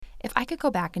I could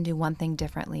go back and do one thing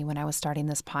differently when I was starting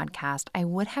this podcast, I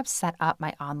would have set up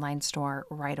my online store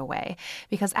right away.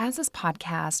 Because as this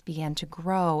podcast began to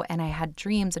grow and I had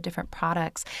dreams of different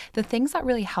products, the things that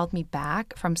really held me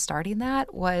back from starting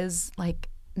that was like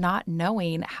not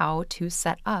knowing how to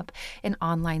set up an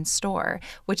online store,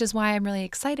 which is why I'm really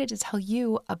excited to tell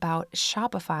you about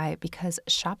Shopify, because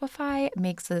Shopify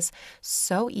makes this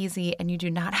so easy and you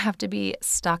do not have to be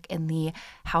stuck in the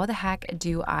how the heck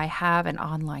do I have an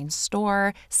online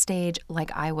store stage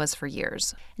like I was for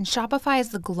years. And Shopify is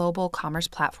the global commerce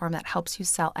platform that helps you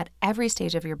sell at every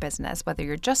stage of your business, whether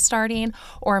you're just starting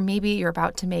or maybe you're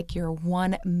about to make your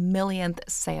 1 millionth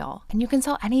sale. And you can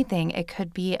sell anything. It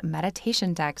could be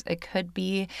meditation decks. It could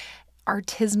be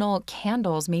artisanal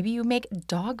candles. Maybe you make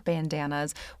dog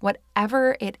bandanas.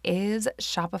 Whatever it is,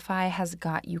 Shopify has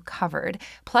got you covered.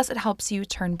 Plus, it helps you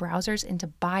turn browsers into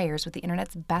buyers with the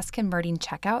internet's best converting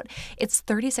checkout. It's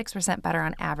 36% better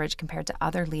on average compared to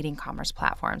other leading commerce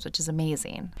platforms, which is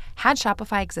amazing. Had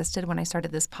Shopify existed when I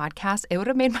started this podcast, it would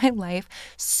have made my life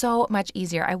so much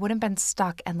easier. I wouldn't have been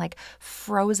stuck and like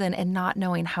frozen and not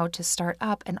knowing how to start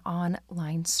up an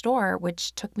online store,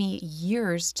 which took me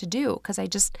years to do because I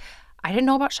didn't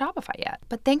know about Shopify yet.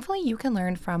 But thankfully, you can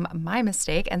learn from my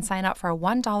mistake and sign up for a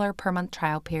 $1 per month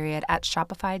trial period at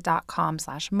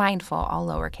shopify.com/mindful, all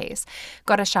lowercase.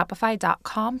 Go to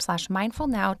shopify.com/mindful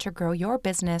now to grow your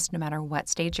business no matter what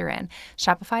stage you're in.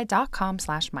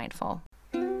 Shopify.com/mindful.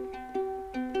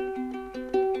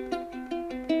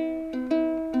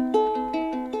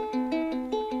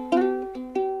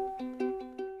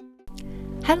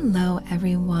 Hello,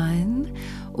 everyone.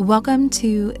 Welcome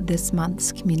to this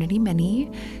month's Community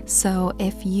Mini. So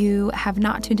if you have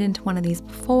not tuned into one of these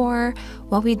before,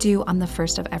 what we do on the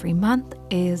first of every month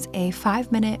is a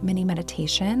 5-minute mini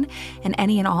meditation, and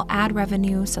any and all ad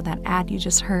revenue, so that ad you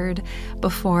just heard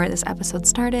before this episode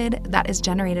started, that is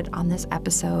generated on this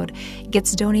episode,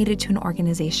 gets donated to an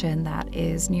organization that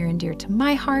is near and dear to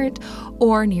my heart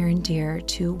or near and dear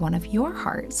to one of your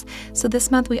hearts. So this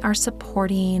month we are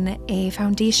supporting a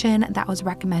foundation that was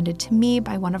recommended to me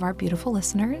by one of our beautiful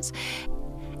listeners,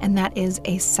 and that is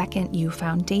a Second You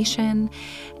Foundation,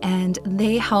 and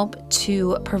they help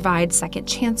to provide second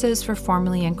chances for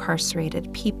formerly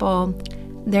incarcerated people.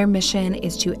 Their mission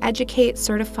is to educate,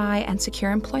 certify, and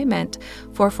secure employment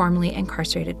for formerly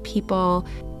incarcerated people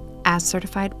as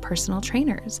certified personal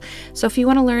trainers. So if you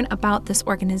want to learn about this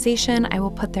organization, I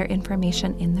will put their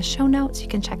information in the show notes. You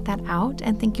can check that out,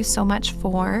 and thank you so much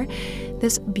for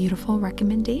this beautiful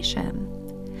recommendation.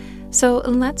 So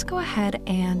let's go ahead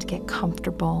and get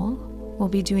comfortable. We'll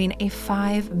be doing a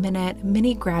 5-minute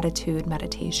mini gratitude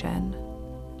meditation.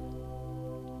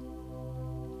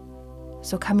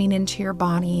 So coming into your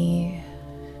body,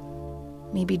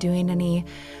 maybe doing any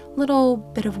little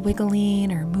bit of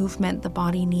wiggling or movement the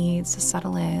body needs to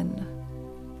settle in.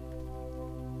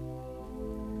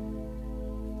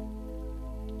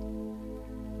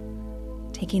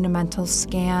 Taking a mental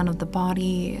scan of the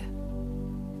body,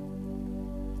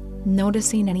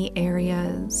 noticing any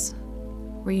areas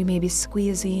where you may be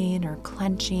squeezing or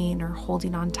clenching or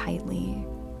holding on tightly.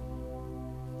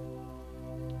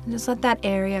 And just let that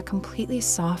area completely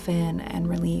soften and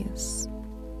release.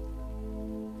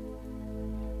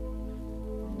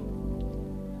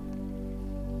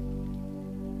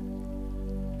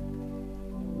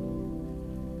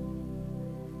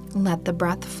 Let the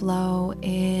breath flow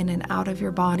in and out of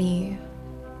your body.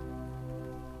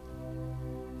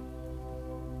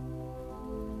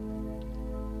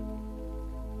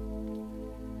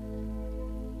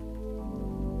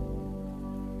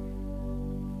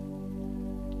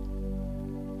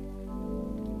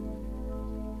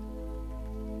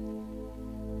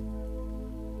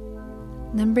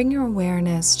 Then bring your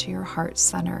awareness to your heart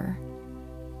center.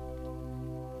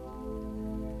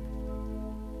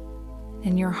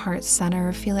 In your heart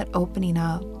center, feel it opening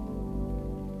up.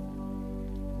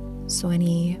 So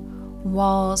any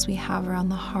walls we have around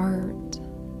the heart,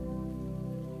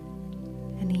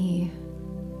 any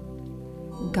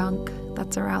gunk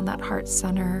that's around that heart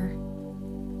center,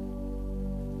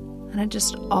 and it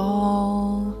just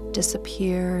all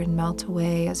disappear and melt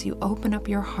away as you open up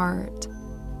your heart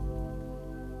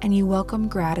and you welcome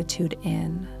gratitude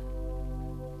in.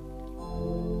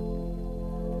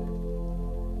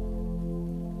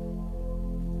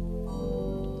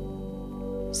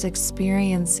 Just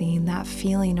experiencing that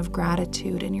feeling of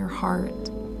gratitude in your heart.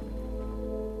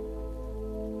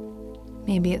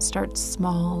 Maybe it starts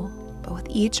small, but with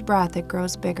each breath it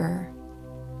grows bigger.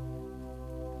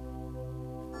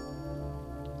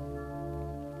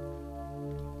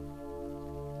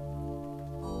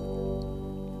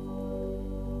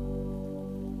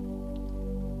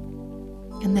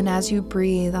 And then as you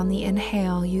breathe on the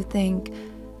inhale, you think,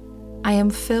 I am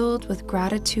filled with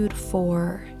gratitude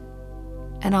for.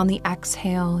 And on the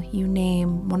exhale, you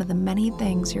name one of the many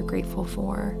things you're grateful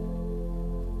for.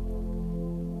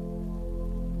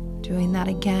 Doing that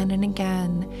again and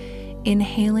again.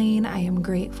 Inhaling, I am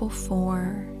grateful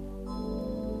for.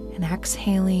 And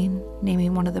exhaling,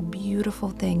 naming one of the beautiful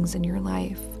things in your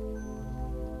life.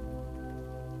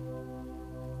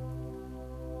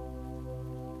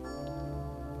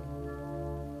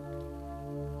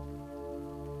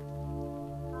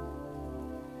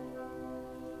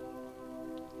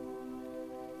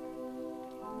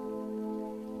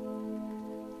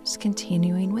 Just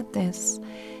continuing with this.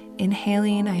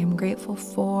 Inhaling, I am grateful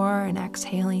for, and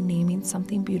exhaling, naming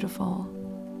something beautiful.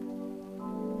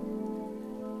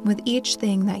 With each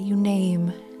thing that you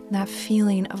name, that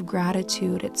feeling of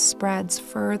gratitude, it spreads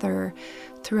further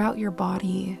throughout your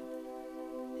body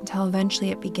until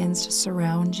eventually it begins to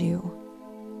surround you.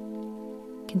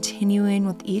 Continuing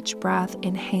with each breath,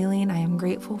 inhaling, I am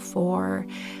grateful for,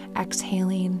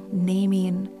 exhaling,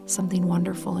 naming something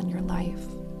wonderful in your life.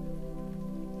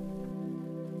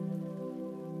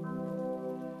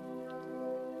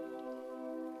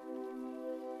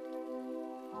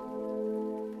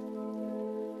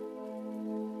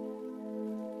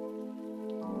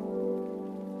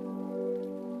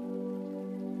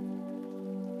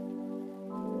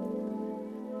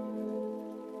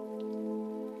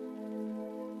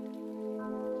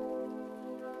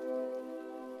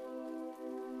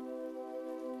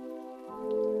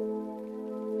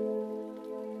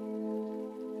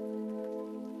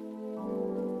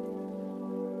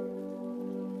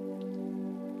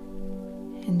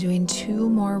 And doing 2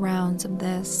 more rounds of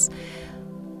this,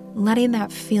 letting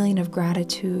that feeling of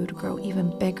gratitude grow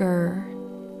even bigger,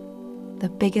 the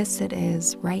biggest it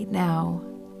is right now.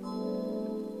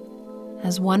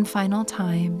 As one final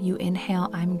time, you inhale,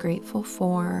 I'm grateful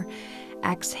for,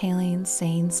 exhaling,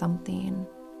 saying something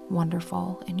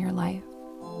wonderful in your life.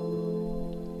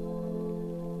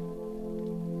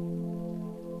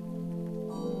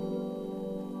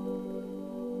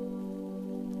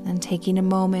 And taking a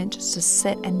moment just to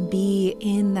sit and be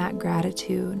in that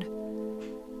gratitude,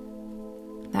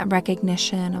 that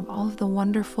recognition of all of the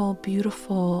wonderful,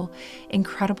 beautiful,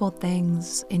 incredible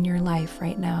things in your life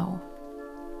right now.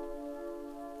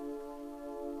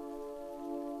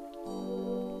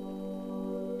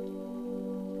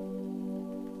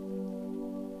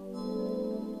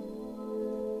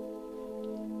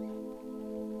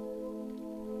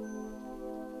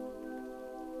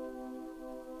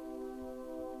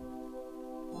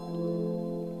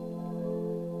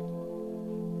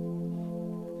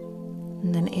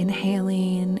 And then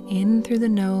inhaling in through the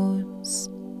nose,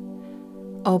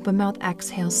 open mouth,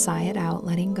 exhale, sigh it out,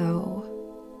 letting go.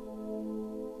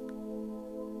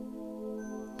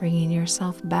 Bringing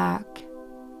yourself back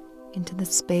into the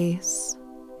space,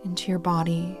 into your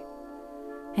body,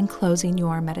 and closing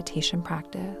your meditation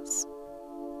practice.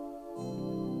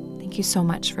 Thank you so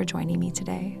much for joining me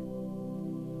today.